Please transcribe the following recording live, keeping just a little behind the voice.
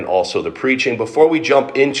also the preaching. Before we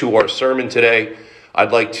jump into our sermon today,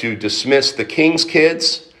 I'd like to dismiss the King's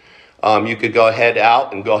Kids. You could go ahead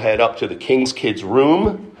up to the King's Kids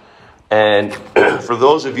room. And for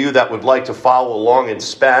those of you that would like to follow along in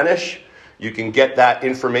Spanish, you can get that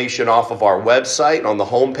information off of our website on the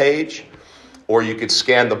homepage, or you could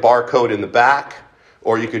scan the barcode in the back,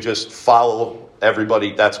 or you could just follow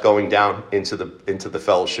everybody that's going down into the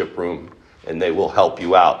fellowship room, and they will help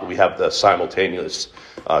you out. We have the simultaneous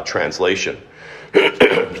translation.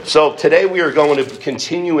 So today we are going to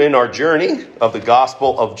continue in our journey of the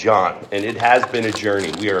Gospel of John, and it has been a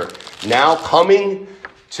journey. We are now coming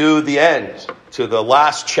to the end, to the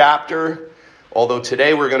last chapter, although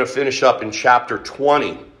today we're going to finish up in chapter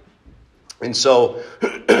 20. And so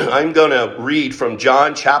I'm going to read from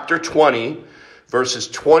John chapter 20, verses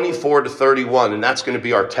 24 to 31, and that's going to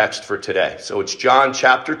be our text for today. So it's John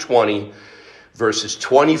chapter 20, verses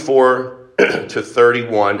 24 to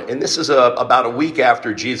 31. And this is about a week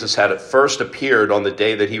after Jesus had at first appeared on the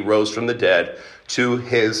day that he rose from the dead to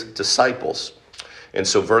his disciples. And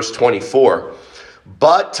so verse 24,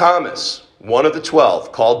 but Thomas, one of the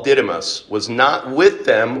 12, called Didymus, was not with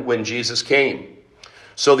them when Jesus came.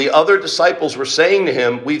 So the other disciples were saying to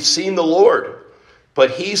him, we've seen the Lord.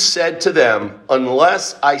 But he said to them,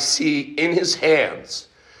 unless I see in his hands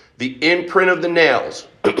the imprint of the nails,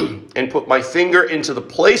 and put my finger into the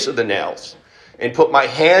place of the nails, and put my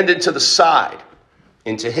hand into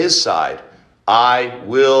his side, I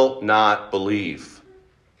will not believe.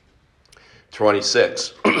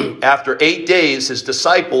 26. After 8 days, his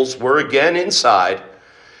disciples were again inside,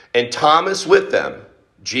 and Thomas with them.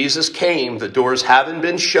 Jesus came, the doors having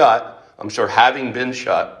been shut,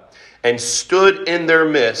 and stood in their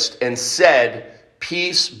midst and said,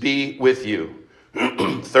 peace be with you.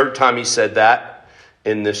 Third time he said that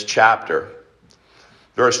in this chapter.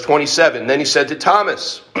 Verse 27, then he said to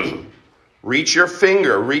Thomas, reach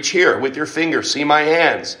here with your finger, see my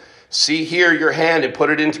hands. See here your hand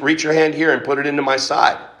and reach your hand here and put it into my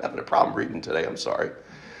side. I'm having a problem reading today, I'm sorry.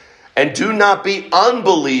 And do not be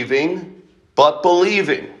unbelieving, but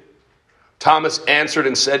believing. Thomas answered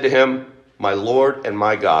and said to him, my Lord and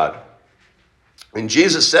my God. And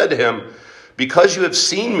Jesus said to him, because you have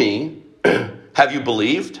seen me, have you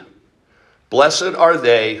believed? Blessed are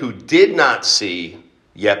they who did not see,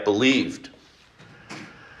 yet believed.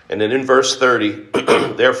 And then in verse 30,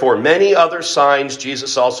 therefore many other signs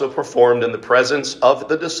Jesus also performed in the presence of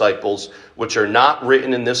the disciples, which are not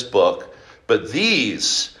written in this book. But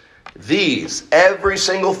these, every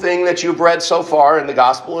single thing that you've read so far in the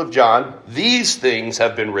Gospel of John, these things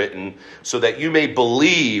have been written so that you may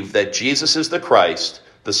believe that Jesus is the Christ,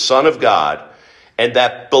 the Son of God, and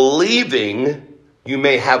that believing you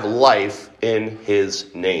may have life in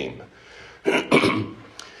his name.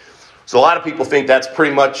 So a lot of people think that's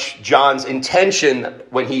pretty much John's intention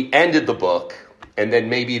when he ended the book, and then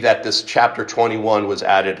maybe that this chapter 21 was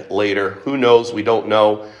added later. Who knows? We don't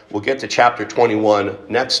know. We'll get to chapter 21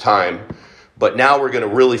 next time. But now we're going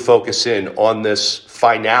to really focus in on this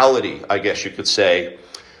finality, I guess you could say,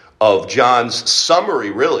 of John's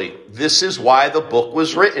summary, really. This is why the book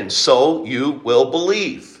was written, so you will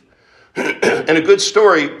believe. And a good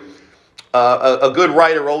story, a good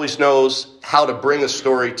writer always knows how to bring a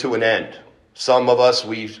story to an end. Some of us,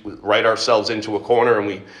 we write ourselves into a corner,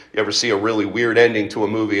 and you ever see a really weird ending to a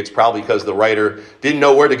movie, it's probably because the writer didn't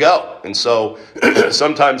know where to go. And so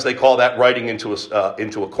sometimes they call that writing into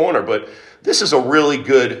a corner. But this is a really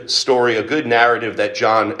good story, a good narrative that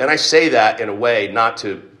John, and I say that in a way not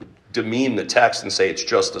to demean the text and say it's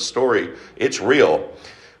just a story. It's real.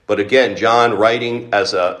 But again, John, writing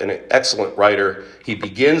as an excellent writer, he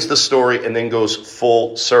begins the story and then goes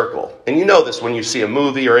full circle. And you know this when you see a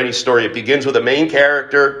movie or any story. It begins with a main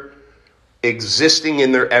character existing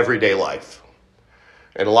in their everyday life.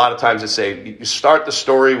 And a lot of times they say, you start the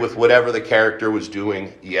story with whatever the character was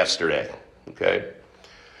doing yesterday. Okay?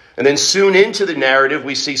 And then soon into the narrative,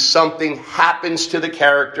 we see something happens to the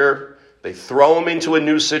character. They throw him into a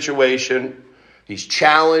new situation. He's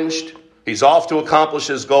challenged. He's off to accomplish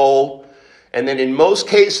his goal. And then in most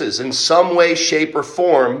cases, in some way, shape, or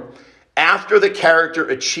form, after the character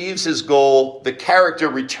achieves his goal, the character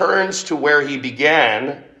returns to where he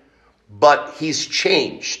began, but he's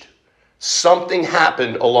changed. Something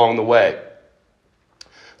happened along the way.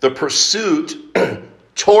 The pursuit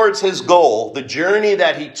towards his goal, the journey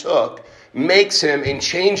that he took, makes him and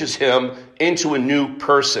changes him into a new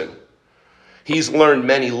person. He's learned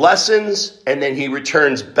many lessons, and then he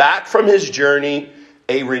returns back from his journey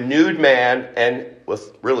a renewed man and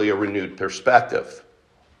with really a renewed perspective.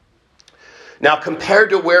 Now,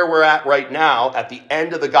 compared to where we're at right now, at the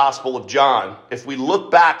end of the Gospel of John, if we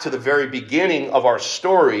look back to the very beginning of our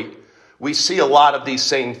story, we see a lot of these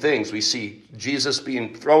same things. We see Jesus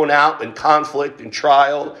being thrown out in conflict, in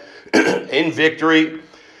trial, in victory.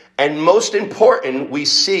 And most important, we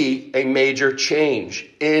see a major change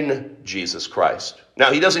in Jesus Christ.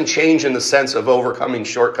 Now, he doesn't change in the sense of overcoming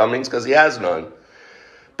shortcomings, because he has none.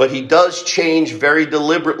 But he does change very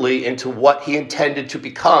deliberately into what he intended to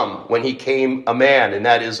become when he came a man, and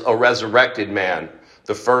that is a resurrected man,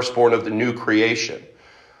 the firstborn of the new creation.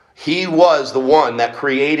 He was the one that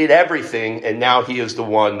created everything, and now he is the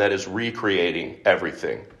one that is recreating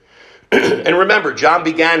everything. And remember, John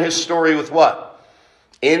began his story with what?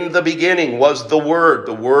 In the beginning was the Word.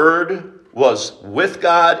 The Word was with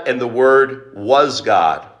God, and the Word was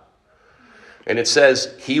God. And it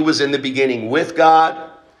says, he was in the beginning with God,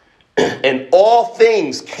 and all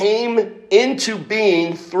things came into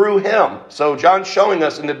being through him. So John's showing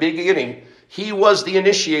us in the beginning, he was the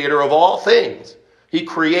initiator of all things. He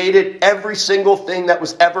created every single thing that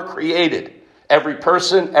was ever created. Every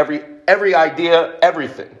person, every idea,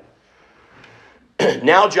 everything.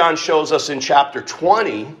 Now John shows us in chapter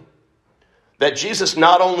 20 that Jesus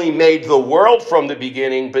not only made the world from the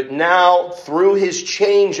beginning, but now through his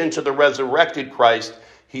change into the resurrected Christ,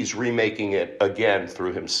 he's remaking it again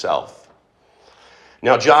through himself.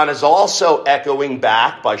 Now, John is also echoing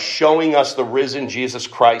back by showing us the risen Jesus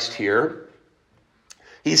Christ here.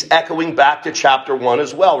 He's echoing back to chapter 1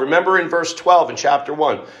 as well. Remember in verse 12 in chapter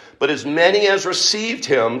 1, but as many as received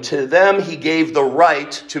him, to them he gave the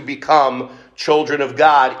right to become children of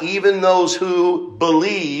God, even those who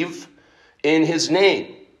believe in his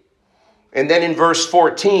name. And then in verse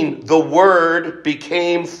 14, the Word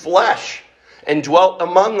became flesh and dwelt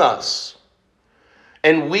among us.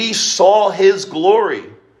 And we saw his glory,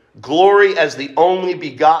 glory as the only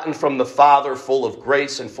begotten from the Father, full of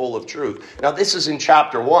grace and full of truth. Now this is in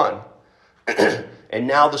chapter 1. And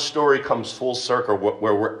now the story comes full circle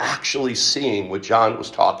where we're actually seeing what John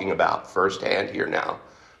was talking about firsthand here now.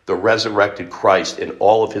 The resurrected Christ in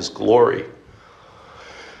all of his glory.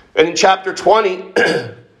 And in chapter 20,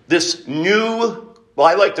 this new, well,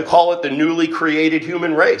 I like to call it the newly created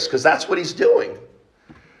human race, because that's what he's doing.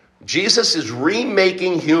 Jesus is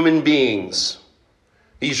remaking human beings.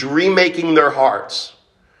 He's remaking their hearts.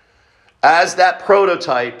 As that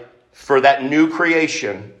prototype for that new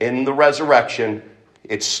creation in the resurrection,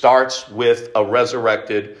 it starts with a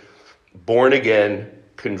resurrected, born again,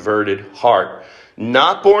 converted heart.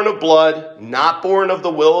 Not born of blood, not born of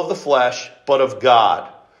the will of the flesh, but of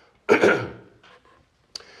God.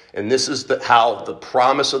 And this is how the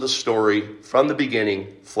promise of the story from the beginning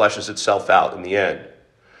fleshes itself out in the end.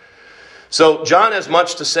 So John has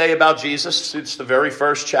much to say about Jesus. It's the very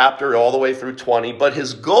first chapter all the way through 20. But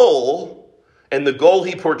his goal, and the goal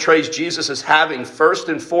he portrays Jesus as having first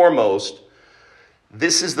and foremost,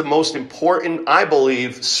 this is the most important, I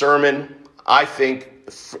believe, sermon, I think,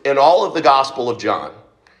 in all of the Gospel of John.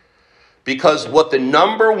 Because what the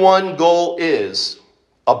number one goal is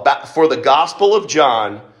for the Gospel of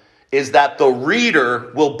John is that the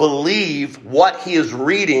reader will believe what he is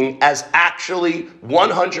reading as actually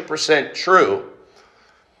 100% true.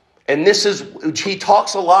 And this is, he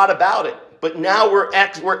talks a lot about it, but now we're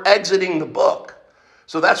exiting the book.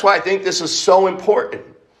 So that's why I think this is so important.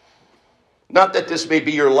 Not that this may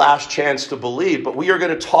be your last chance to believe, but we are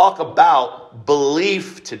going to talk about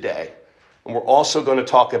belief today. And we're also going to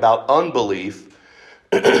talk about unbelief,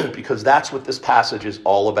 because that's what this passage is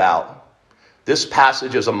all about. This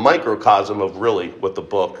passage is a microcosm of really what the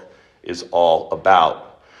book is all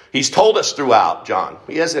about. He's told us throughout, John.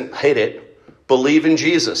 He hasn't hid it. Believe in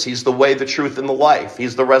Jesus. He's the way, the truth, and the life.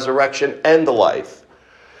 He's the resurrection and the life.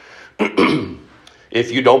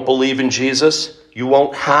 If you don't believe in Jesus, you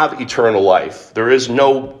won't have eternal life. There is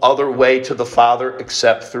no other way to the Father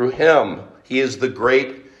except through him. He is the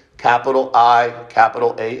great capital I,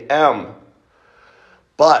 capital A-M.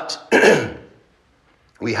 But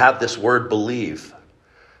we have this word believe.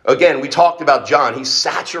 Again, we talked about John. He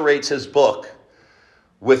saturates his book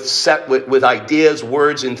with ideas,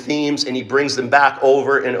 words, and themes, and he brings them back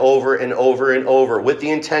over and over and over and over with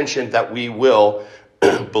the intention that we will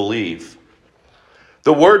believe.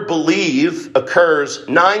 The word believe occurs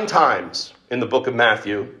 9 times in the book of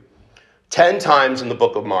Matthew, 10 times in the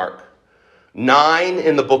book of Mark, 9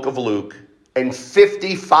 in the book of Luke, and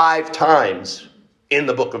 55 times in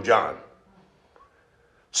the book of John.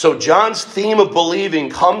 So John's theme of believing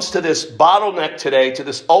comes to this bottleneck today, to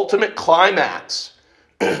this ultimate climax.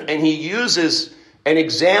 And he uses an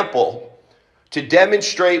example to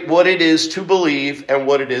demonstrate what it is to believe and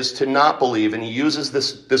what it is to not believe. And he uses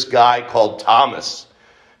this guy called Thomas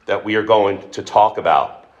that we are going to talk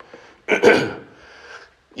about.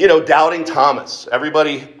 Doubting Thomas.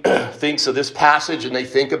 Everybody thinks of this passage and they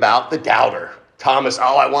think about the doubter. Thomas,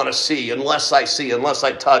 I want to see, unless I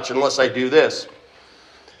touch, unless I do this.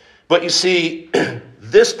 But you see,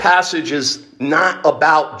 this passage is not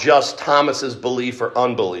about just Thomas's belief or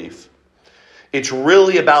unbelief. It's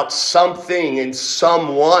really about something and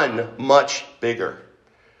someone much bigger.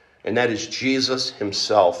 And that is Jesus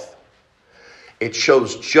himself. It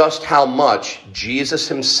shows just how much Jesus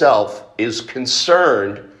himself is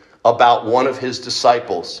concerned about one of his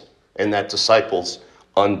disciples, and that disciple's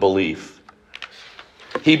unbelief.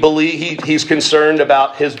 He's concerned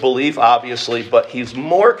about his belief, obviously, but he's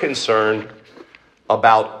more concerned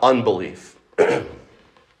about unbelief.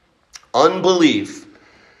 Unbelief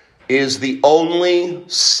is the only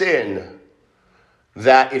sin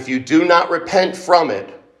that if you do not repent from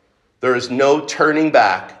it, there is no turning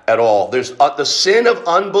back at all. The sin of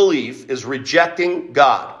unbelief is rejecting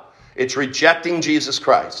God. It's rejecting Jesus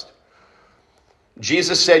Christ.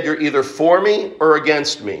 Jesus said, you're either for me or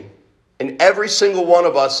against me. And every single one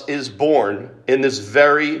of us is born in this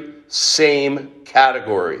very same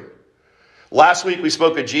category. Last week we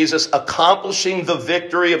spoke of Jesus accomplishing the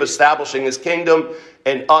victory of establishing his kingdom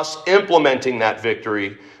and us implementing that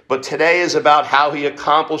victory. But today is about how he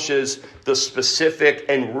accomplishes the specific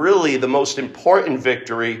and really the most important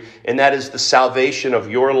victory, and that is the salvation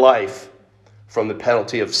of your life from the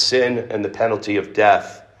penalty of sin and the penalty of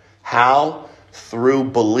death. How?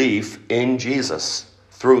 Through belief in Jesus,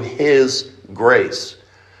 through his grace.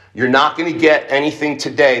 You're not going to get anything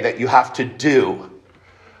today that you have to do.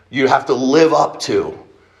 You have to live up to.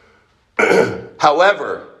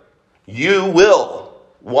 However, you will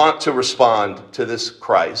want to respond to this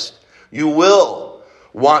Christ. You will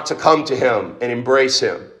want to come to him and embrace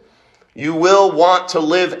him. You will want to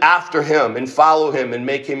live after him and follow him and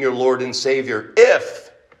make him your Lord and Savior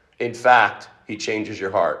if, in fact, he changes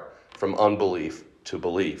your heart from unbelief to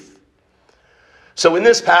belief. So in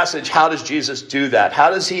this passage, how does Jesus do that?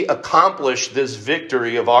 How does he accomplish this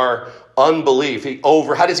victory of our unbelief?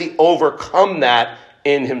 How does he overcome that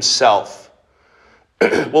in himself?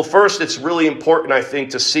 Well, first, it's really important, I think,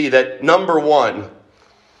 to see that number one,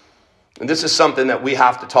 and this is something that we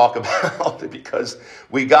have to talk about because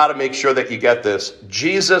we got to make sure that you get this.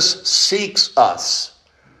 Jesus seeks us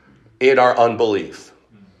in our unbelief.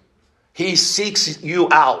 He seeks you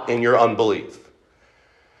out in your unbelief.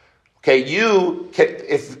 Okay,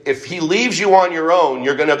 if he leaves you on your own,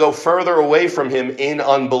 you're going to go further away from him in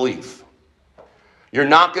unbelief. You're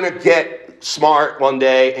not going to get smart one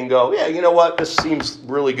day and go, yeah, you know what, this seems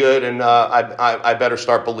really good, and I better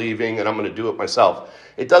start believing, and I'm going to do it myself.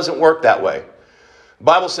 It doesn't work that way. The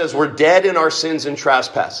Bible says we're dead in our sins and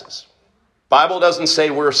trespasses. The Bible doesn't say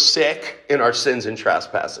we're sick in our sins and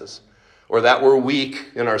trespasses, or that we're weak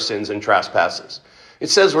in our sins and trespasses. It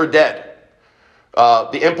says we're dead.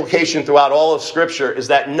 The implication throughout all of Scripture is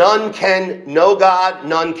that none can know God,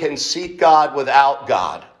 none can seek God without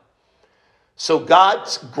God. So God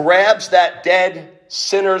grabs that dead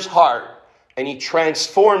sinner's heart and he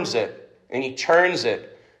transforms it and he turns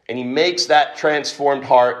it and he makes that transformed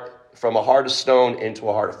heart from a heart of stone into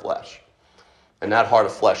a heart of flesh. And that heart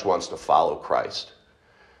of flesh wants to follow Christ.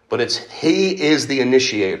 But he is the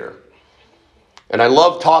initiator. And I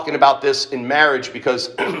love talking about this in marriage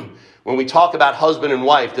because when we talk about husband and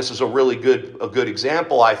wife, this is a really good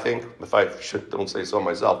example, I think, if I don't say so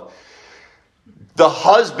myself. The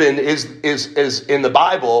husband is in the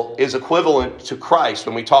Bible is equivalent to Christ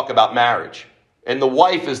when we talk about marriage. And the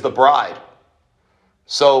wife is the bride.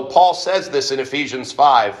 So Paul says this in Ephesians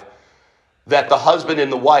 5, that the husband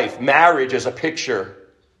and the wife, marriage is a picture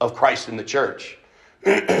of Christ in the church.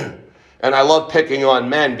 And I love picking on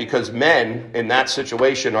men because men in that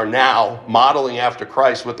situation are now modeling after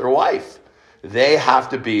Christ with their wife. They have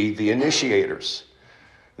to be the initiators.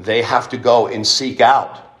 They have to go and seek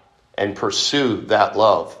out and pursue that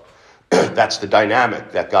love. That's the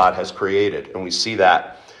dynamic that God has created. And we see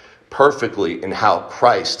that perfectly in how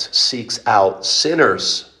Christ seeks out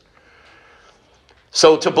sinners.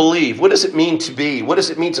 So to believe, what does it mean to be? What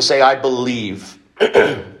does it mean to say, I believe?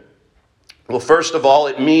 Well, first of all,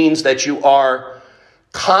 it means that you are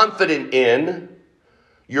confident in,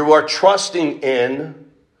 you are trusting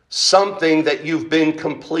in something that you've been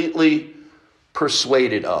completely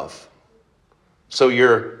persuaded of. So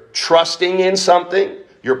you're trusting in something,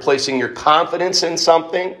 you're placing your confidence in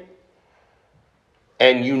something,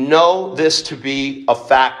 and you know this to be a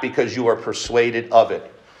fact because you are persuaded of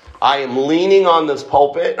it. I am leaning on this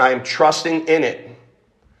pulpit. I am trusting in it.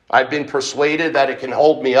 I've been persuaded that it can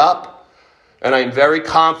hold me up, and I'm very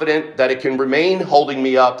confident that it can remain holding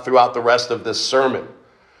me up throughout the rest of this sermon.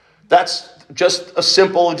 That's just a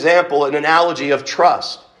simple example, an analogy of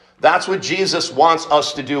trust. That's what Jesus wants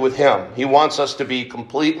us to do with him. He wants us to be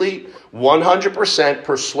completely, 100%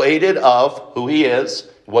 persuaded of who he is,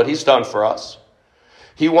 what he's done for us.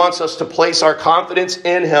 He wants us to place our confidence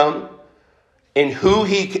in him, in who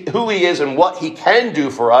he is and what he can do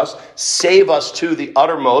for us, save us to the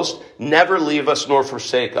uttermost, never leave us nor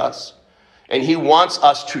forsake us. And he wants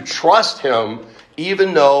us to trust him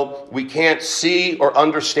even though we can't see or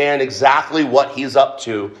understand exactly what he's up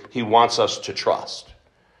to. He wants us to trust.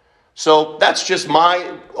 So that's just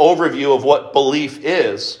my overview of what belief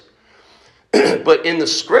is. But in the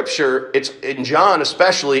scripture, it's in John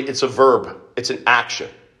especially, it's a verb. It's an action.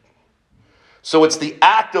 So it's the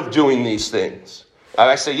act of doing these things.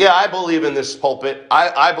 I say, yeah, I believe in this pulpit.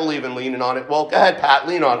 I believe in leaning on it. Well, go ahead, Pat,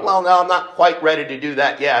 lean on it. Well, no, I'm not quite ready to do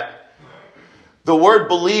that yet. The word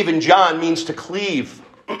believe in John means to cleave.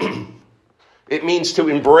 It means to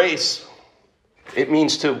embrace. It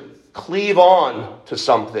means to cleave on to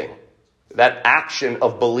something. That action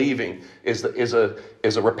of believing is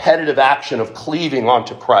a repetitive action of cleaving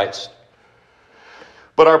onto Christ.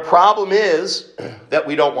 But our problem is that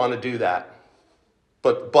we don't want to do that.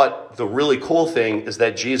 But the really cool thing is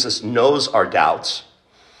that Jesus knows our doubts.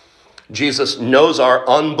 Jesus knows our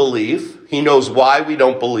unbelief. He knows why we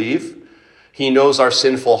don't believe. He knows our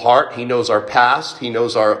sinful heart. He knows our past. He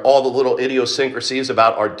knows all the little idiosyncrasies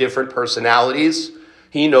about our different personalities.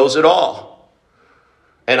 He knows it all.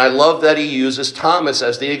 And I love that he uses Thomas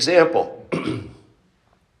as the example.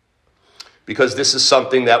 Because this is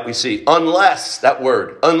something that we see. Unless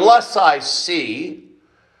I see,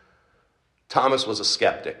 Thomas was a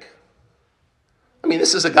skeptic. I mean,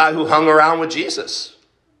 this is a guy who hung around with Jesus.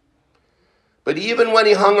 But even when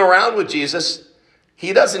he hung around with Jesus,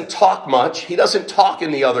 he doesn't talk much. He doesn't talk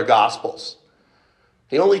in the other Gospels.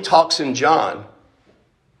 He only talks in John.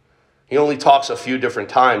 He only talks a few different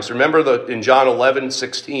times. Remember in John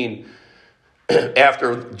 11:16,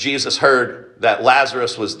 after Jesus heard that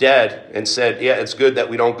Lazarus was dead and said, yeah, it's good that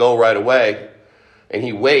we don't go right away. And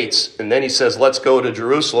he waits, and then he says, let's go to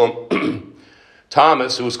Jerusalem.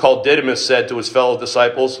 Thomas, who was called Didymus, said to his fellow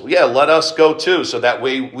disciples, yeah, let us go too, so that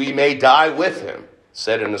we may die with him,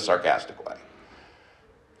 said in a sarcastic way.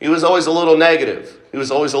 He was always a little negative. He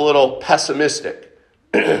was always a little pessimistic.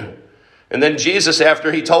 And then Jesus,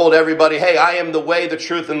 after he told everybody, hey, I am the way, the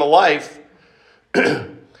truth, and the life,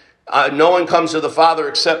 no one comes to the Father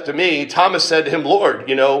except to me, Thomas said to him, Lord,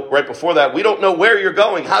 right before that, we don't know where you're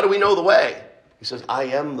going. How do we know the way? He says, I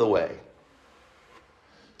am the way.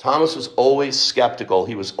 Thomas was always skeptical.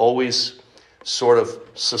 He was always sort of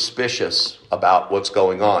suspicious about what's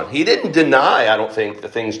going on. He didn't deny, I don't think, the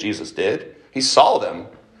things Jesus did. He saw them.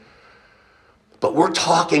 But we're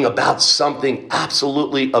talking about something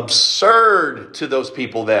absolutely absurd to those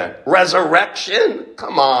people then. Resurrection?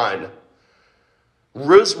 Come on.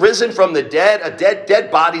 Risen from the dead. Dead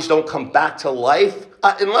bodies don't come back to life.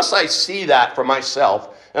 Unless I see that for myself,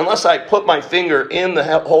 unless I put my finger in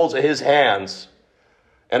the holes of his hands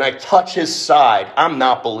and I touch his side, I'm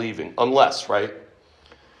not believing. Unless, right?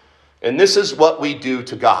 And this is what we do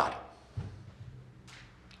to God.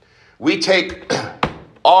 We take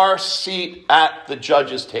our seat at the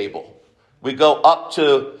judge's table. We go up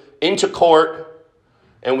into court,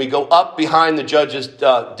 and we go up behind the judge's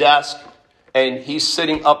desk, and he's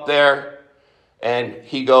sitting up there, and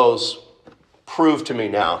he goes, prove to me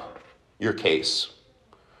now your case.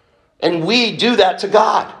 And we do that to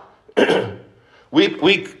God.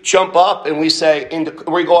 We jump up and we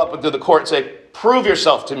go up into the court and say, prove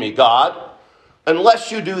yourself to me, God.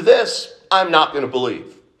 Unless you do this, I'm not going to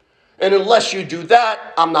believe. And unless you do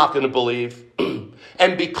that, I'm not going to believe.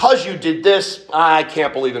 And because you did this, I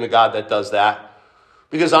can't believe in a God that does that.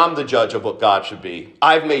 Because I'm the judge of what God should be.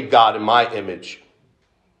 I've made God in my image.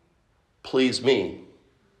 Please me.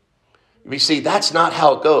 You see, that's not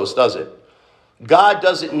how it goes, does it? God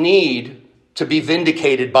doesn't need to be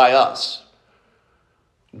vindicated by us.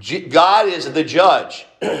 God is the judge.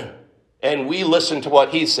 And we listen to what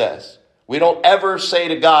he says. We don't ever say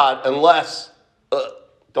to God, unless...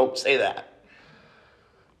 don't say that.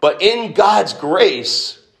 But in God's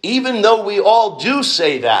grace, even though we all do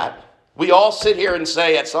say that, we all sit here and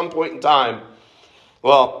say at some point in time,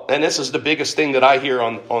 well, and this is the biggest thing that I hear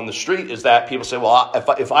on the street, is that people say, well,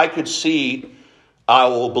 if I could see, I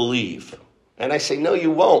will believe. And I say, no,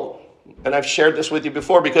 you won't. And I've shared this with you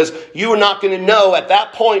before, because you are not going to know at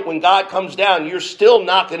that point when God comes down, you're still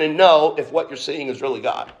not going to know if what you're seeing is really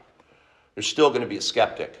God. There's still going to be a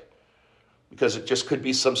skeptic because it just could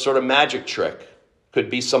be some sort of magic trick. Could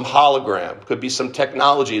be some hologram. Could be some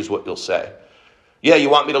technology is what you'll say. Yeah, you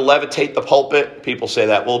want me to levitate the pulpit? People say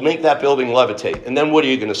that. Well, make that building levitate. And then what are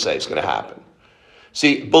you going to say is going to happen?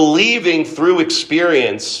 See, believing through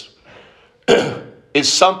experience is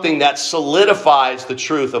something that solidifies the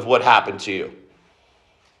truth of what happened to you.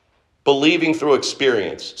 Believing through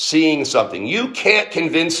experience, seeing something. You can't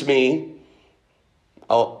convince me.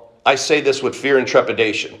 I say this with fear and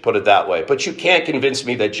trepidation, put it that way. But you can't convince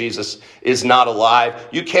me that Jesus is not alive.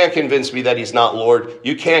 You can't convince me that he's not Lord.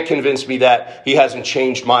 You can't convince me that he hasn't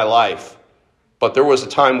changed my life. But there was a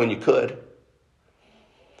time when you could.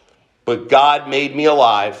 But God made me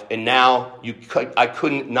alive, and now I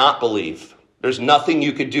couldn't not believe. There's nothing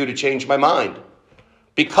you could do to change my mind.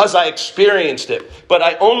 Because I experienced it. But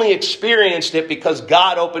I only experienced it because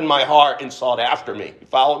God opened my heart and sought after me. You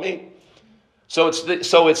follow me? So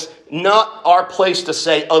it's not our place to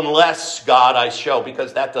say, unless God I show,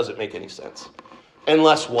 because that doesn't make any sense.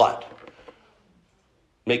 Unless what?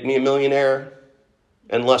 Make me a millionaire?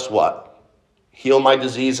 Unless what? Heal my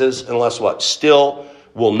diseases? Unless what? Still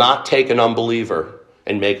will not take an unbeliever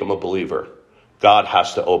and make him a believer. God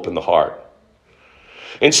has to open the heart.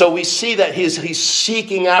 And so we see that he's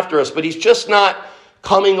seeking after us, but he's just not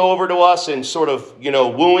coming over to us and sort of,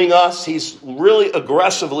 wooing us. He's really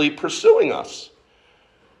aggressively pursuing us.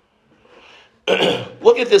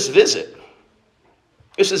 Look at this visit.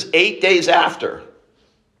 This is 8 days after.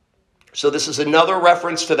 So this is another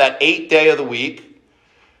reference to that 8th day of the week.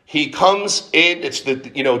 He comes in,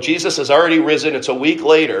 Jesus has already risen. It's a week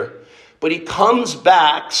later, but he comes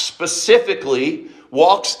back specifically,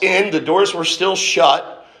 walks in, the doors were still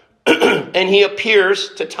shut, and he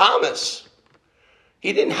appears to Thomas.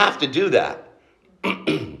 He didn't have to do that.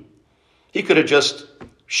 He could have just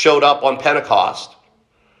showed up on Pentecost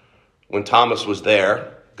when Thomas was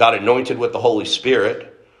there, got anointed with the Holy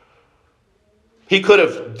Spirit. He could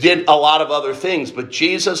have did a lot of other things, but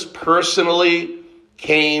Jesus personally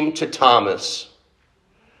came to Thomas.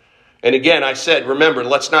 And again, I said, remember,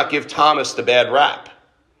 let's not give Thomas the bad rap.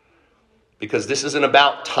 Because this isn't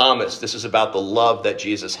about Thomas. This is about the love that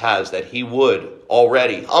Jesus has, that he would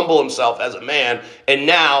already humble himself as a man and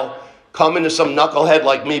now come into some knucklehead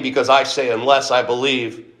like me because I say, unless I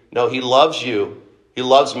believe. No, he loves you. He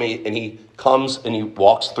loves me, and he comes and he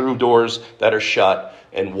walks through doors that are shut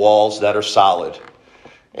and walls that are solid.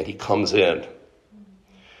 And he comes in.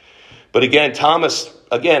 But again, Thomas,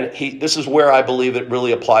 this is where I believe it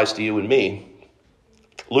really applies to you and me.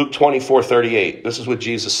 Luke 24:38. This is what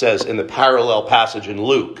Jesus says in the parallel passage in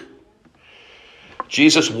Luke.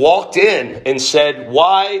 Jesus walked in and said,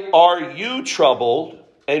 "Why are you troubled,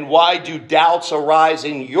 and why do doubts arise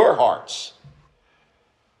in your hearts?"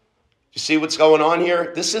 You see what's going on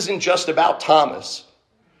here? This isn't just about Thomas.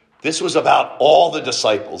 This was about all the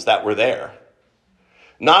disciples that were there.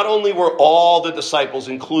 Not only were all the disciples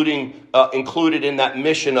included in that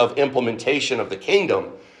mission of implementation of the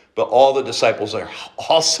kingdom, but all the disciples are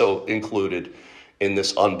also included in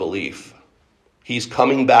this unbelief. He's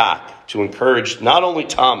coming back to encourage not only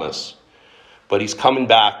Thomas, but he's coming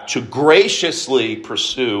back to graciously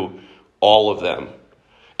pursue all of them.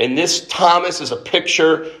 And this Thomas is a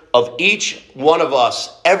picture of each one of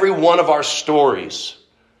us, every one of our stories.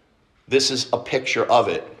 This is a picture of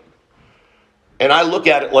it. And I look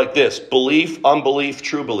at it like this: belief, unbelief,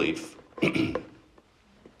 true belief.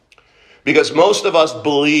 Because most of us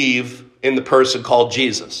believe in the person called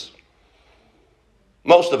Jesus.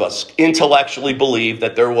 Most of us intellectually believe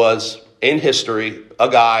that there was, in history, a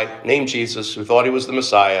guy named Jesus who thought he was the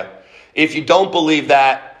Messiah. If you don't believe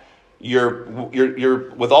that, you're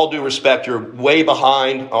with all due respect, you're way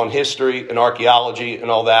behind on history and archaeology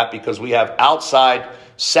and all that, because we have outside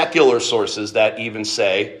secular sources that even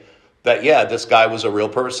say that, yeah, this guy was a real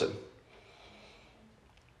person.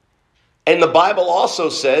 And the Bible also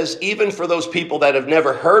says, even for those people that have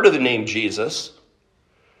never heard of the name Jesus,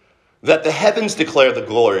 that the heavens declare the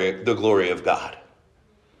glory of God.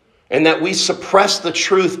 And that we suppress the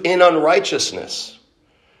truth in unrighteousness.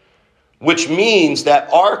 Which means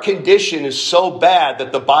that our condition is so bad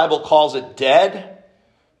that the Bible calls it dead.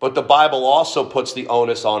 But the Bible also puts the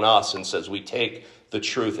onus on us and says we take the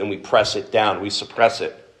truth and we press it down. We suppress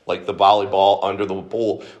it. Like the volleyball under the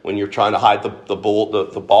pool when you're trying to hide the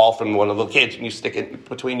ball from one of the kids and you stick it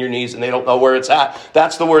between your knees and they don't know where it's at.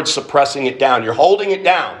 That's the word suppressing it down. You're holding it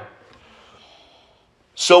down.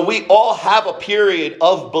 So we all have a period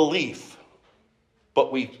of belief,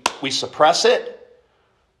 but we suppress it,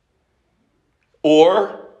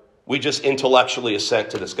 or we just intellectually assent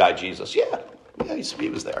to this guy Jesus. Yeah, he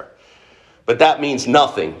was there. But that means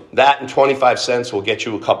nothing. That and 25 cents will get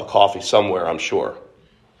you a cup of coffee somewhere, I'm sure.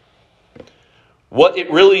 What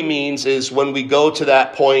it really means is when we go to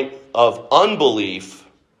that point of unbelief,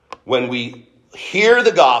 when we hear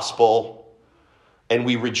the gospel and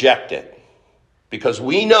we reject it. Because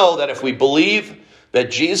we know that if we believe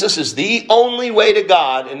that Jesus is the only way to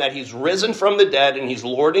God and that he's risen from the dead and he's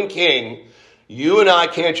Lord and King, you and I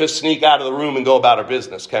can't just sneak out of the room and go about our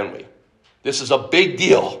business, can we? This is a big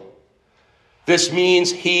deal. This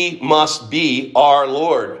means he must be our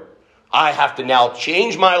Lord. I have to now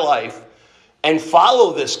change my life and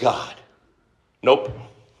follow this God. Nope.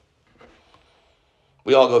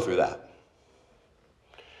 We all go through that.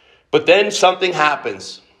 But then something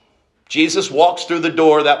happens. Jesus walks through the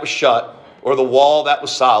door that was shut or the wall that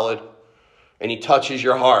was solid, and he touches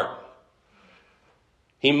your heart.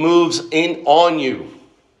 He moves in on you,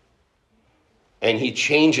 and he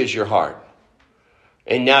changes your heart.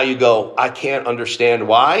 And now you go, I can't understand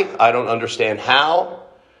why. I don't understand how.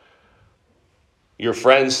 Your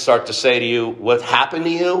friends start to say to you, what happened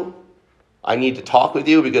to you? I need to talk with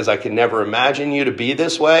you because I can never imagine you to be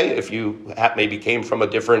this way. If you maybe came from a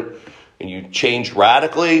different, and you changed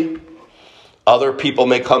radically. Other people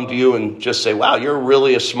may come to you and just say, wow, you're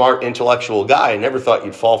really a smart intellectual guy. I never thought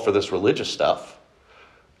you'd fall for this religious stuff.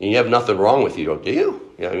 And you have nothing wrong with you, do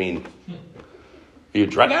you? I mean, are you a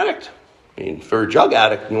drug addict? I mean, for a drug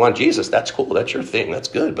addict, you want Jesus. That's cool. That's your thing. That's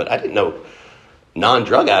good. But I didn't know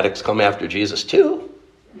non-drug addicts come after Jesus too.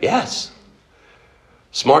 Yes.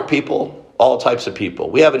 Smart people, all types of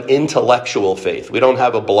people. We have an intellectual faith. We don't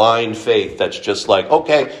have a blind faith that's just like,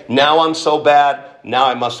 okay, now I'm so bad. Now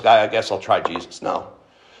I guess I'll try Jesus. No.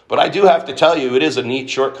 But I do have to tell you, it is a neat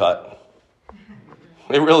shortcut.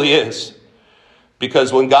 It really is.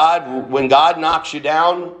 Because when God knocks you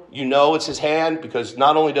down, you know it's his hand, because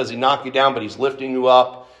not only does he knock you down, but he's lifting you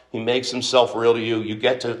up. He makes himself real to you. You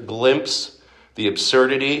get to glimpse the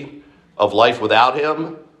absurdity of life without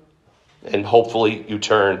him, and hopefully you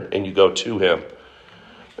turn and you go to him.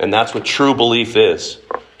 And that's what true belief is.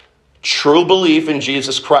 True belief in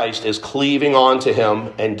Jesus Christ is cleaving on to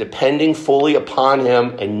him and depending fully upon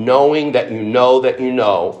him and knowing that you know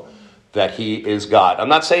that he is God. I'm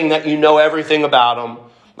not saying that you know everything about him.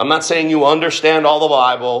 I'm not saying you understand all the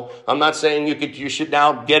Bible. I'm not saying you should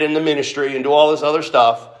now get in the ministry and do all this other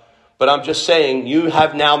stuff. But I'm just saying you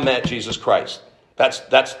have now met Jesus Christ.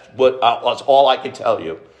 That's all I can tell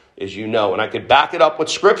you is you know. And I could back it up with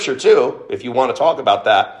Scripture too, if you want to talk about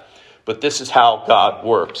that. But this is how God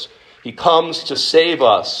works. He comes to save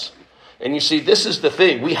us. And you see, this is the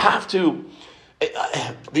thing. We have to,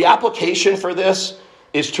 the application for this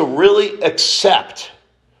is to really accept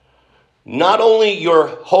not only your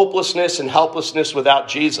hopelessness and helplessness without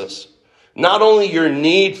Jesus, not only your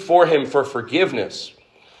need for him for forgiveness,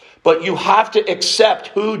 but you have to accept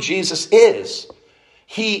who Jesus is.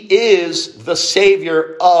 He is the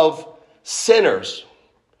Savior of sinners.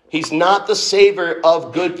 He's not the Savior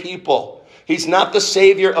of good people. He's not the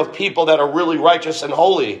Savior of people that are really righteous and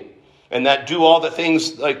holy and that do all the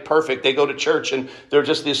things like perfect. They go to church and they're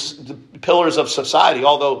just these pillars of society,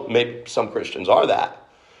 although maybe some Christians are that.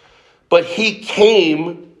 But he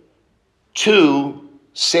came to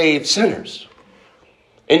save sinners.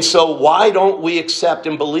 And so why don't we accept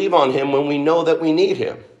and believe on him when we know that we need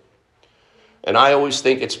him? And I always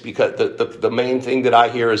think it's because the main thing that I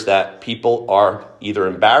hear is that people are either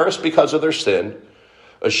embarrassed because of their sin,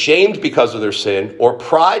 ashamed because of their sin, or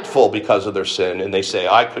prideful because of their sin. And they say,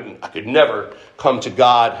 I could never come to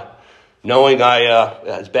God knowing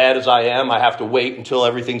as bad as I am, I have to wait until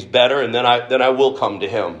everything's better, and then I will come to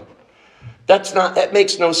him. That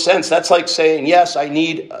makes no sense. That's like saying, yes, I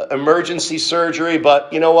need emergency surgery,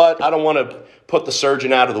 but you know what? I don't want to put the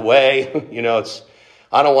surgeon out of the way.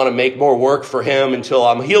 I don't want to make more work for him until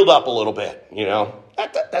I'm healed up a little bit.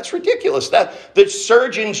 That's ridiculous. That the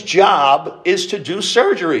surgeon's job is to do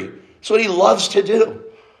surgery. That's what he loves to do.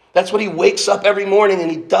 That's what he wakes up every morning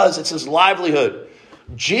and he does. It's his livelihood.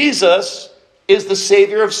 Jesus is the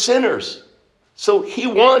Savior of sinners. So he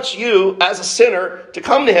wants you as a sinner to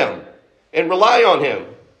come to him and rely on him,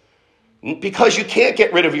 because you can't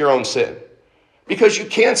get rid of your own sin, because you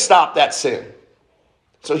can't stop that sin.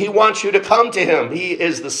 So he wants you to come to him. He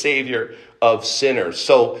is the Savior of sinners.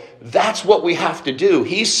 So that's what we have to do.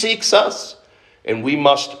 He seeks us, and we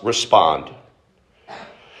must respond.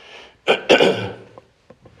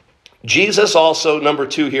 Jesus also, number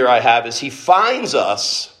 2 here I have, is he finds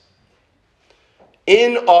us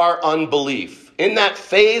in our unbelief. In that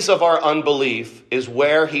phase of our unbelief is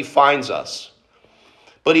where he finds us.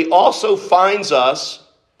 But he also finds us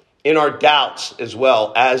in our doubts as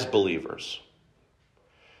well as believers.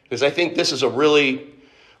 Because I think this is a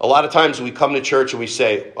lot of times we come to church and we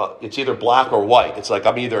say, it's either black or white. It's like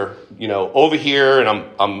I'm either, over here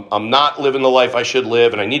and I'm not living the life I should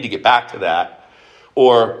live and I need to get back to that.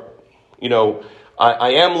 Or, I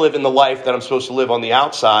am living the life that I'm supposed to live on the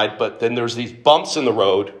outside, but then there's these bumps in the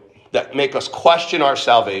road that make us question our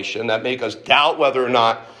salvation, that make us doubt whether or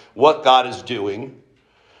not what God is doing.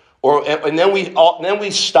 And then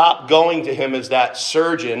we stop going to him as that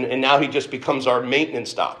surgeon, and now he just becomes our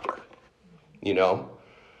maintenance doctor.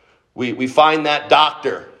 We find that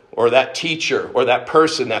doctor or that teacher or that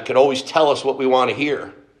person that could always tell us what we want to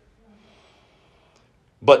hear.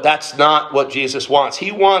 But that's not what Jesus wants.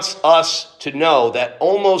 He wants us to know that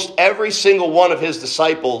almost every single one of his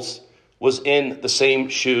disciples was in the same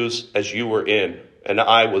shoes as you were in and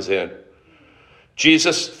I was in.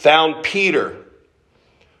 Jesus found Peter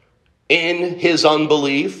in his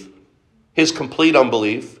unbelief, his complete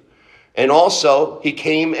unbelief. And also, he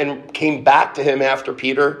came back to him after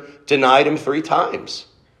Peter denied him 3 times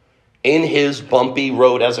in his bumpy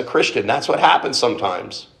road as a Christian. That's what happens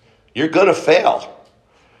sometimes. You're going to fail.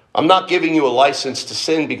 I'm not giving you a license to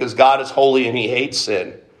sin because God is holy and he hates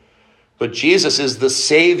sin. But Jesus is the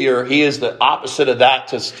Savior. He is the opposite of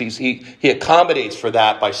that. He accommodates for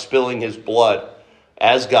that by spilling his blood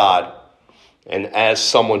as God and as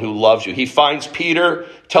someone who loves you. He finds Peter,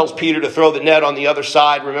 tells Peter to throw the net on the other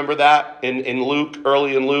side. Remember that in Luke,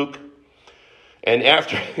 early in Luke? And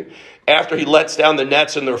after he lets down the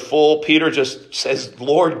nets and they're full, Peter just says,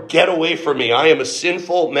 Lord, get away from me. I am a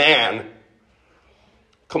sinful man.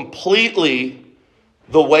 Completely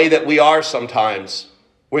the way that we are sometimes.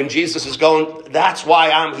 When Jesus is going, that's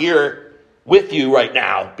why I'm here with you right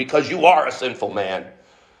now, because you are a sinful man.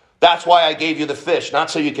 That's why I gave you the fish, not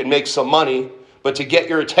so you can make some money, but to get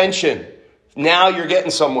your attention. Now you're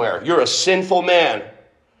getting somewhere. You're a sinful man,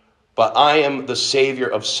 but I am the Savior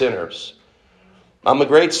of sinners. I'm a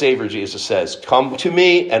great Savior, Jesus says. Come to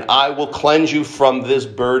me and I will cleanse you from this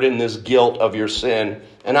burden, this guilt of your sin,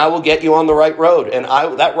 and I will get you on the right road. And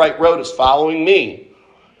that right road is following me.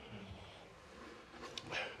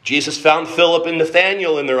 Jesus found Philip and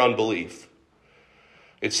Nathanael in their unbelief.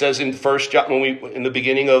 It says in in the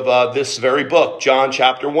beginning of this very book, John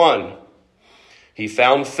chapter 1, he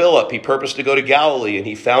found Philip. He purposed to go to Galilee, and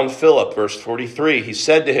he found Philip. Verse 43, he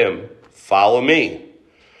said to him, follow me.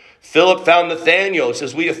 Philip found Nathanael. It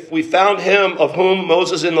says, we found him of whom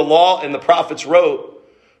Moses in the law and the prophets wrote,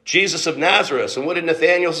 Jesus of Nazareth. And what did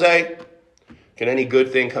Nathanael say? Can any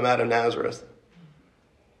good thing come out of Nazareth?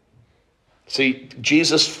 See,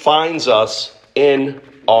 Jesus finds us in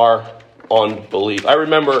our unbelief. I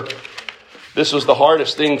remember this was the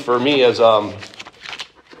hardest thing for me as I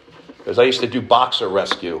used to do boxer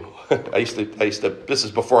rescue. I used to. This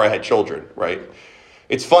is before I had children, right?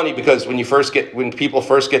 It's funny because when people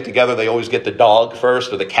first get together, they always get the dog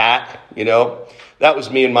first or the cat. That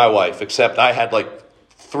was me and my wife. Except I had like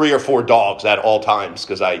 3 or 4 dogs at all times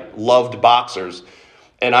because I loved boxers.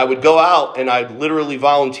 And I would go out and I literally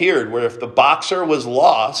volunteered where if the boxer was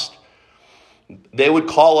lost, they would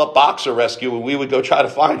call up boxer rescue and we would go try to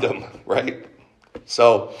find him, right?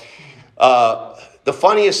 So the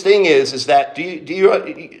funniest thing is that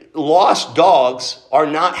lost dogs are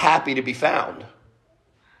not happy to be found.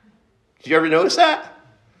 Did you ever notice that?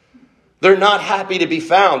 They're not happy to be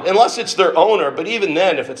found unless it's their owner. But even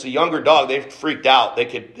then, if it's a younger dog, they've freaked out. They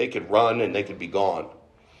could run and they could be gone.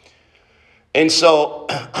 And so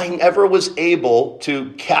I never was able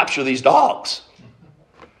to capture these dogs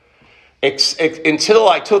until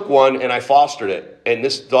I took one and I fostered it. And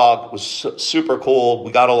this dog was super cool.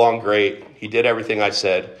 We got along great. He did everything I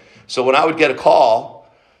said. So when I would get a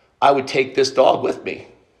call, I would take this dog with me.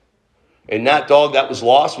 And that dog that was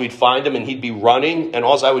lost, we'd find him and he'd be running. And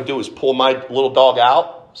all I would do is pull my little dog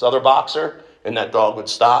out, this other boxer, and that dog would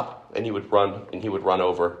stop and he would run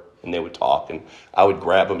over. And they would talk, and I would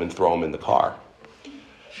grab them and throw them in the car.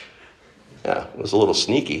 Yeah, it was a little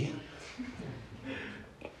sneaky.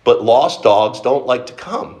 But lost dogs don't like to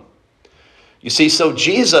come. You see, so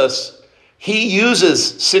Jesus, he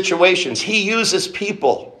uses situations. He uses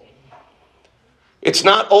people. It's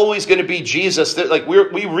not always going to be Jesus. Like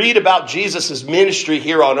we read about Jesus' ministry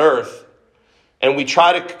here on earth, and we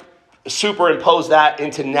try to superimpose that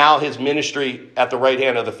into now his ministry at the right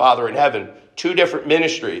hand of the Father in heaven. 2 different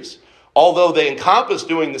ministries. Although they encompass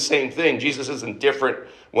doing the same thing, Jesus isn't different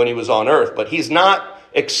when he was on earth. But he's not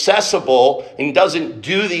accessible and doesn't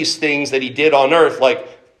do these things that he did on earth, like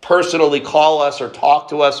personally call us or talk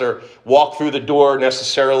to us or walk through the door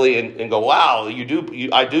necessarily and go, wow,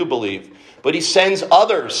 I do believe. But he sends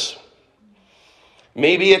others.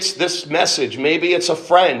 Maybe it's this message. Maybe it's a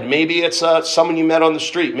friend. Maybe it's someone you met on the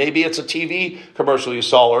street. Maybe it's a TV commercial you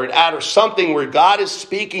saw or an ad or something where God is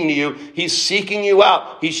speaking to you. He's seeking you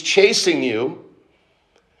out. He's chasing you,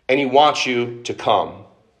 and he wants you to come.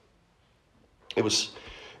 It was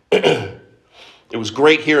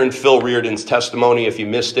great hearing Phil Reardon's testimony. If you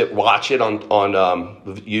missed it, watch it on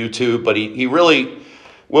YouTube. But he really,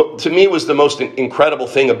 what to me was the most incredible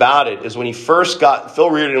thing about it is when he first Phil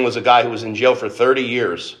Reardon was a guy who was in jail for 30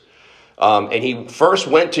 years. And he first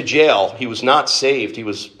went to jail. He was not saved. He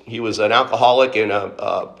was an alcoholic and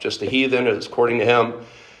just a heathen, according to him.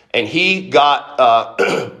 And he got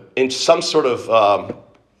in some sort of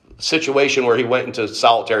situation where he went into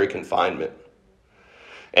solitary confinement.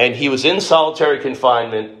 And he was in solitary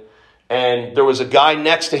confinement, and there was a guy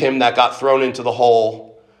next to him that got thrown into the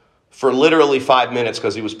hole for literally 5 minutes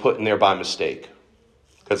because he was put in there by mistake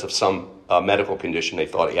because of some medical condition they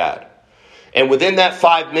thought he had. And within that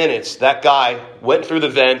 5 minutes, that guy went through the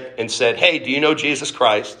vent and said, "Hey, do you know Jesus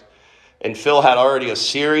Christ?" And Phil had already a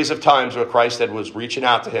series of times where Christ was reaching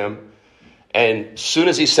out to him. And as soon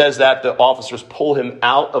as he says that, the officers pull him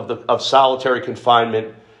out of solitary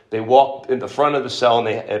confinement. They walk in the front of the cell,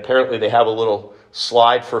 and apparently they have a little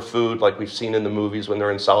slide for food like we've seen in the movies when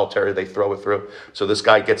they're in solitary. They throw it through. So this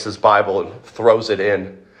guy gets his Bible and throws it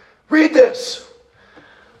in. "Read this."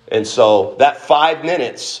 And so that 5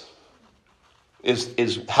 minutes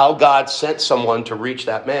is how God sent someone to reach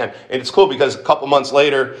that man. And it's cool because a couple months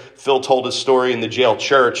later, Phil told his story in the jail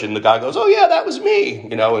church, and the guy goes, "Oh yeah, that was me."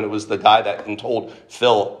 And it was the guy that told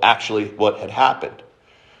Phil actually what had happened.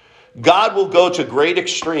 God will go to great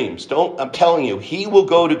extremes. I'm telling you, he will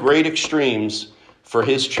go to great extremes for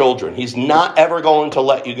his children. He's not ever going to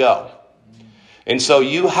let you go. And so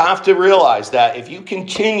you have to realize that if you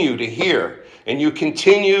continue to hear and you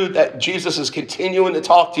continue that Jesus is continuing to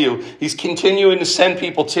talk to you, he's continuing to send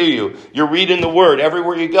people to you, you're reading the word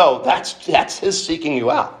everywhere you go, that's his seeking you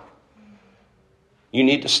out. You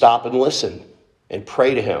need to stop and listen and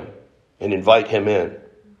pray to him and invite him in.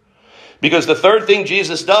 Because the third thing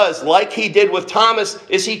Jesus does, like he did with Thomas,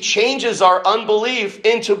 is he changes our unbelief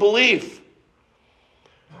into belief.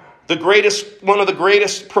 One of the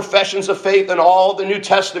greatest professions of faith in all the New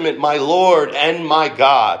Testament, my Lord and my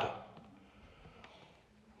God.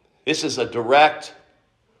 This is a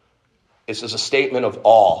statement of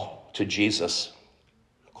awe to Jesus.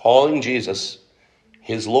 Calling Jesus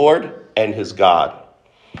his Lord and his God.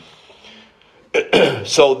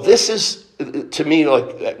 So this is, to me,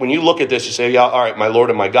 like when you look at this, you say, "Yeah, all right, my Lord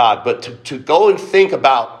and my God." But to go and think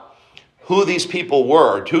about who these people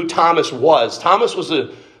were, who Thomas was. Thomas was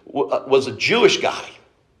a Jewish guy.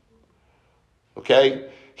 Okay,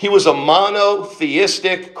 he was a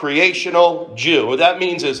monotheistic, creational Jew. What that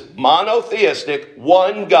means is monotheistic,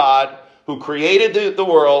 one God who created the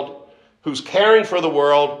world, who's caring for the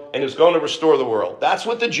world, and who's going to restore the world. That's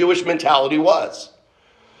what the Jewish mentality was.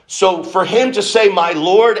 So for him to say, "My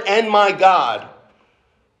Lord and my God,"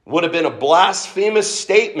 would have been a blasphemous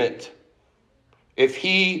statement if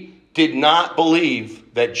he did not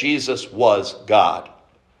believe that Jesus was God.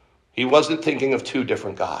 He wasn't thinking of two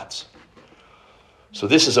different gods. So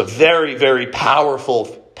this is a very, very powerful,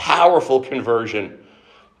 powerful conversion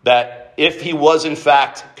that if he was in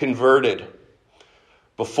fact converted.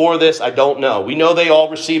 Before this, I don't know. We know they all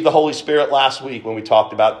received the Holy Spirit last week when we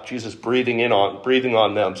talked about Jesus breathing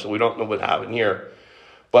on them. So we don't know what happened here.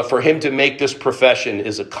 But for him to make this profession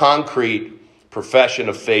is a concrete profession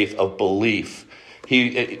of faith, of belief.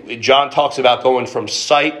 John talks about going from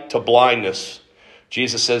sight to blindness.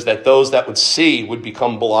 Jesus says that those that would see would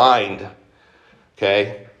become blind.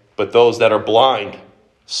 Okay? But those that are blind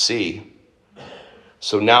see.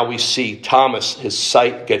 So now we see Thomas, his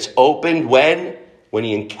sight gets opened when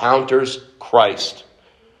he encounters Christ.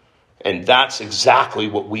 And that's exactly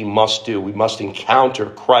what we must do. We must encounter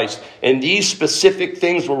Christ. And these specific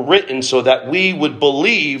things were written so that we would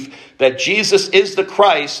believe that Jesus is the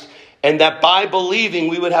Christ, and that by believing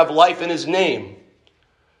we would have life in his name.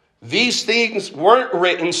 These things weren't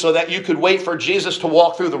written so that you could wait for Jesus to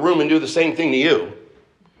walk through the room and do the same thing to you.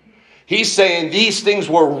 He's saying these things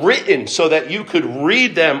were written so that you could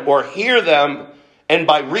read them or hear them, and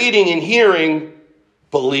by reading and hearing,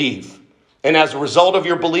 believe. And as a result of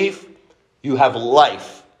your belief, you have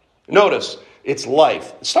life. Notice, it's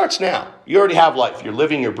life. It starts now. You already have life. You're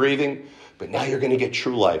living, you're breathing, but now you're going to get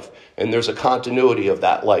true life. And there's a continuity of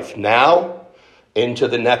that life now into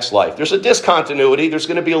the next life. There's a discontinuity. There's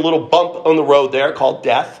going to be a little bump on the road there called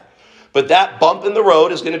death. But that bump in the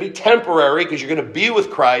road is going to be temporary because you're going to be with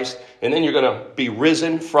Christ, and then you're going to be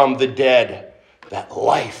risen from the dead. That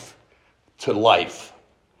life to life.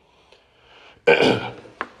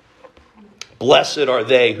 Blessed are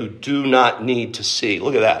they who do not need to see.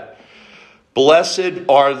 Look at that. Blessed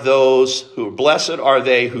are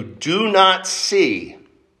they who do not see,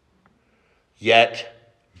 yet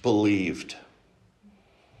believed.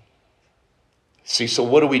 See, so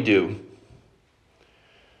what do?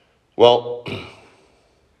 Well,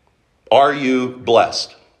 are you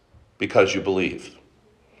blessed because you believe?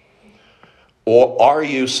 Or are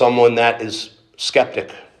you someone that is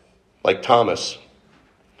skeptic, like Thomas?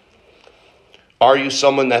 Are you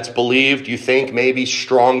someone that's believed, you think, maybe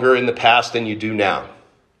stronger in the past than you do now?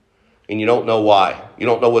 And you don't know why. You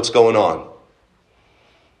don't know what's going on.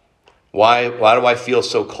 Why do I feel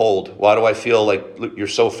so cold? Why do I feel like you're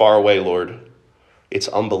so far away, Lord? It's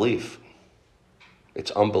unbelief. It's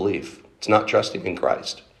unbelief. It's not trusting in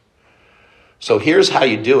Christ. So here's how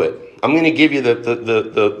you do it. I'm going to give you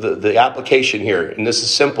the application here. And this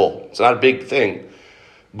is simple. It's not a big thing.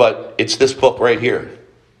 But it's this book right here.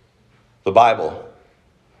 The Bible.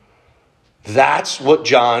 That's what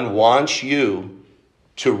John wants you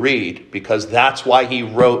to read, because that's why he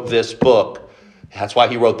wrote this book. That's why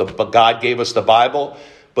he wrote God gave us the Bible.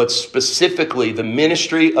 But specifically, the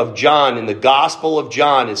ministry of John in the Gospel of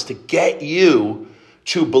John is to get you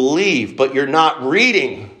to believe, but you're not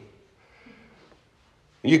reading.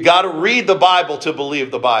 You got to read the Bible to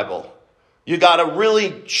believe the Bible. You got to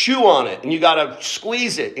really chew on it, and you got to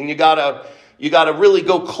squeeze it, and you got to really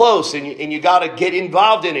go close, and you got to get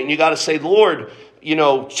involved in it, and you got to say, Lord,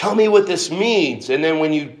 tell me what this means. And then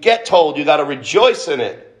when you get told, you got to rejoice in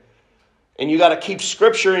it. And you got to keep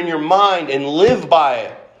Scripture in your mind and live by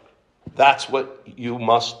it. That's what you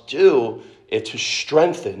must do to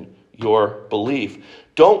strengthen your belief.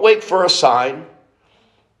 Don't wait for a sign.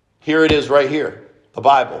 Here it is right here, the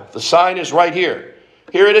Bible. The sign is right here.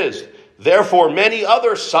 Here it is. Therefore, many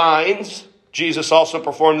other signs Jesus also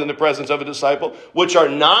performed in the presence of a disciple, which are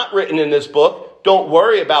not written in this book. Don't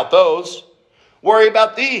worry about those. Worry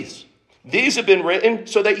about these. These have been written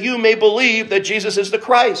so that you may believe that Jesus is the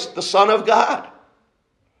Christ, the Son of God.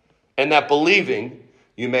 And that believing,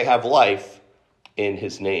 you may have life in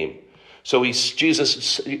his name. So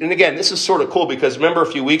Jesus, and again, this is sort of cool because remember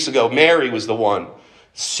a few weeks ago, Mary was the one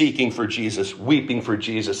seeking for Jesus, weeping for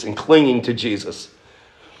Jesus, and clinging to Jesus.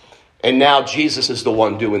 And now Jesus is the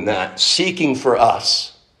one doing that, seeking for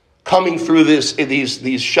us, coming through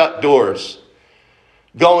these shut doors,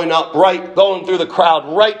 going through the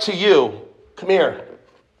crowd right to you. Come here.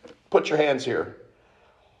 Put your hands here.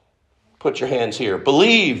 Put your hands here.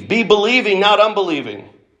 Believe. Be believing, not unbelieving.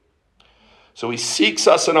 So he seeks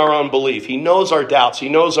us in our unbelief. He knows our doubts. He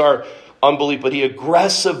knows our unbelief, but he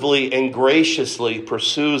aggressively and graciously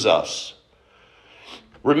pursues us.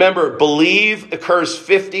 Remember, believe occurs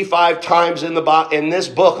 55 times in this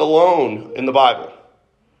book alone in the Bible.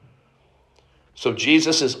 So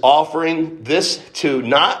Jesus is offering this to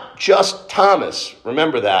not just Thomas.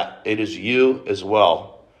 Remember that. It is you as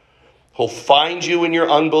well. He'll find you in your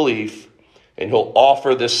unbelief, and he'll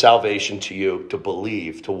offer this salvation to you to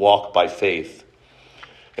believe, to walk by faith.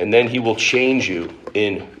 And then he will change you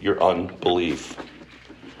in your unbelief.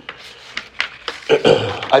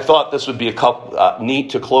 I thought this would be neat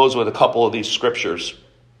to close with a couple of these scriptures.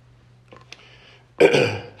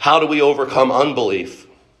 How do we overcome unbelief?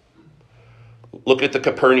 Look at the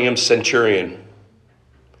Capernaum centurion.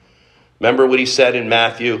 Remember what he said in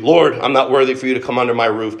Matthew? Lord, I'm not worthy for you to come under my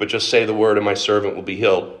roof, but just say the word and my servant will be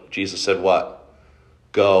healed. Jesus said what?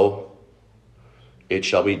 Go, it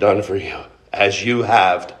shall be done for you. As you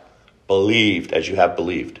have believed.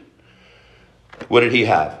 What did he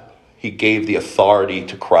have? He gave the authority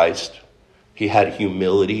to Christ. He had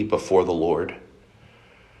humility before the Lord.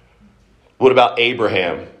 What about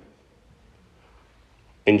Abraham?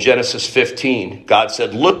 In Genesis 15, God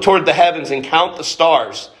said, look toward the heavens and count the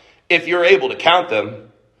stars, if you're able to count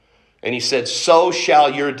them. And he said, so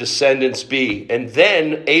shall your descendants be. And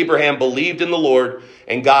then Abraham believed in the Lord,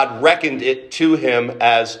 and God reckoned it to him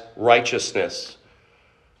as righteousness.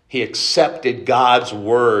 He accepted God's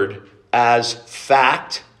word as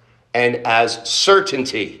fact and as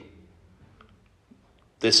certainty.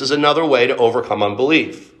 This is another way to overcome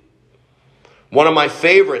unbelief. One of my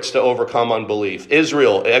favorites to overcome unbelief,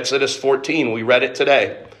 Israel, Exodus 14, we read it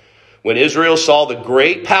today. When Israel saw the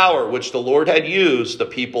great power which the Lord had used, the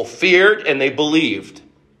people feared and they believed.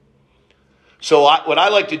 So what I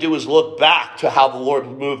like to do is look back to how the Lord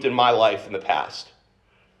moved in my life in the past.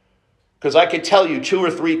 Because I could tell you 2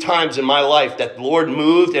 or 3 times in my life that the Lord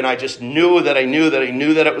moved and I just knew that I knew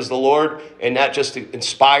that it was the Lord. And that just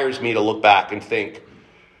inspires me to look back and think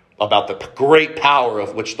about the great power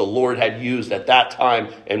of which the Lord had used at that time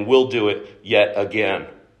and will do it yet again.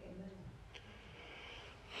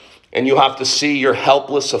 And you have to see your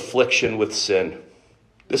helpless affliction with sin.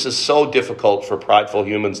 This is so difficult for prideful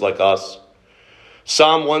humans like us.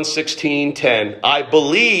 Psalm 116:10. I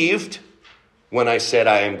believed when I said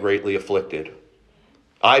I am greatly afflicted.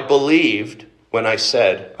 I believed when I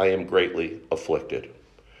said I am greatly afflicted.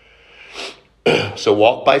 So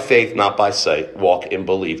walk by faith, not by sight. Walk in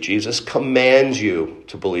belief. Jesus commands you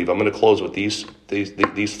to believe. I'm going to close with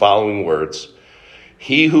these following words.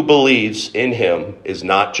 He who believes in him is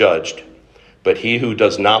not judged, but he who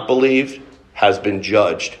does not believe has been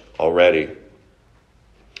judged already.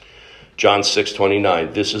 John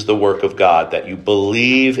 6:29. This is the work of God, that you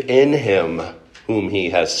believe in him whom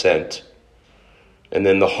he has sent. And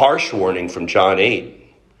then the harsh warning from John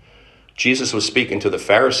 8. Jesus was speaking to the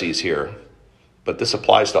Pharisees here, but this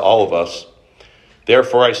applies to all of us.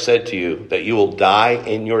 Therefore I said to you that you will die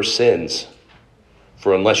in your sins.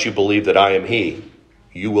 For unless you believe that I am he,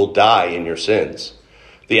 you will die in your sins.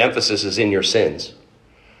 The emphasis is in your sins.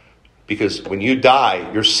 Because when you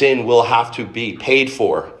die, your sin will have to be paid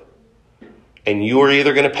for. And you are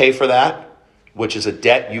either going to pay for that, which is a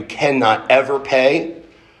debt you cannot ever pay.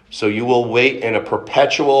 So you will wait in a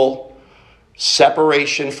perpetual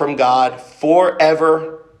separation from God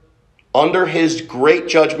forever under his great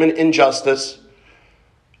judgment and justice.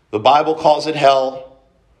 The Bible calls it hell.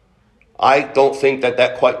 I don't think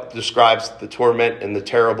that quite describes the torment and the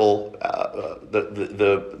terrible,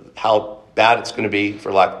 how bad it's going to be,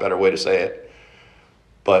 for lack of a better way to say it.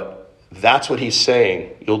 But that's what he's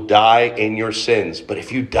saying. You'll die in your sins. But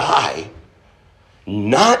if you die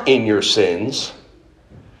not in your sins,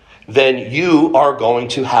 then you are going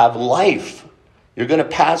to have life. You're going to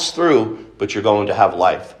pass through, but you're going to have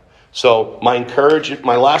life. So my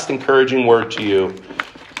last encouraging word to you,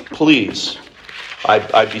 please,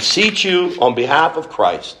 I beseech you on behalf of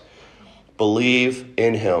Christ, believe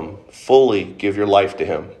in him, fully give your life to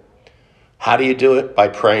him. How do you do it? By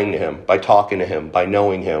praying to him, by talking to him, by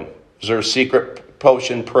knowing him. Is there a secret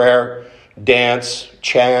potion, prayer, dance,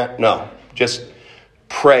 chant? No, just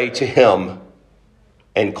pray to him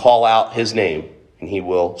and call out his name, and he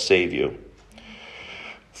will save you.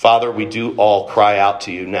 Father, we do all cry out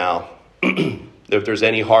to you now. If there's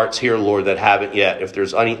any hearts here, Lord, that haven't yet, if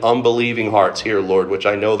there's any unbelieving hearts here, Lord, which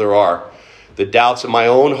I know there are, the doubts in my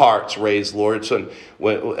own heart's raised, Lord. So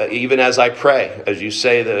even as I pray, as you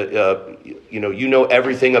say that, you know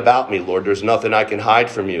everything about me, Lord. There's nothing I can hide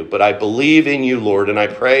from you. But I believe in you, Lord, and I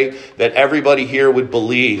pray that everybody here would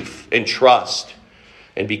believe and trust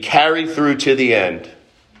and be carried through to the end.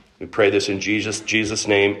 We pray this in Jesus'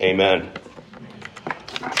 name. Amen.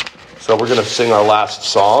 So we're going to sing our last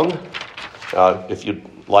song. If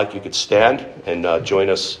you'd like, you could stand and join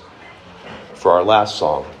us for our last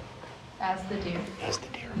song. As the dew. As the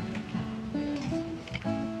dew.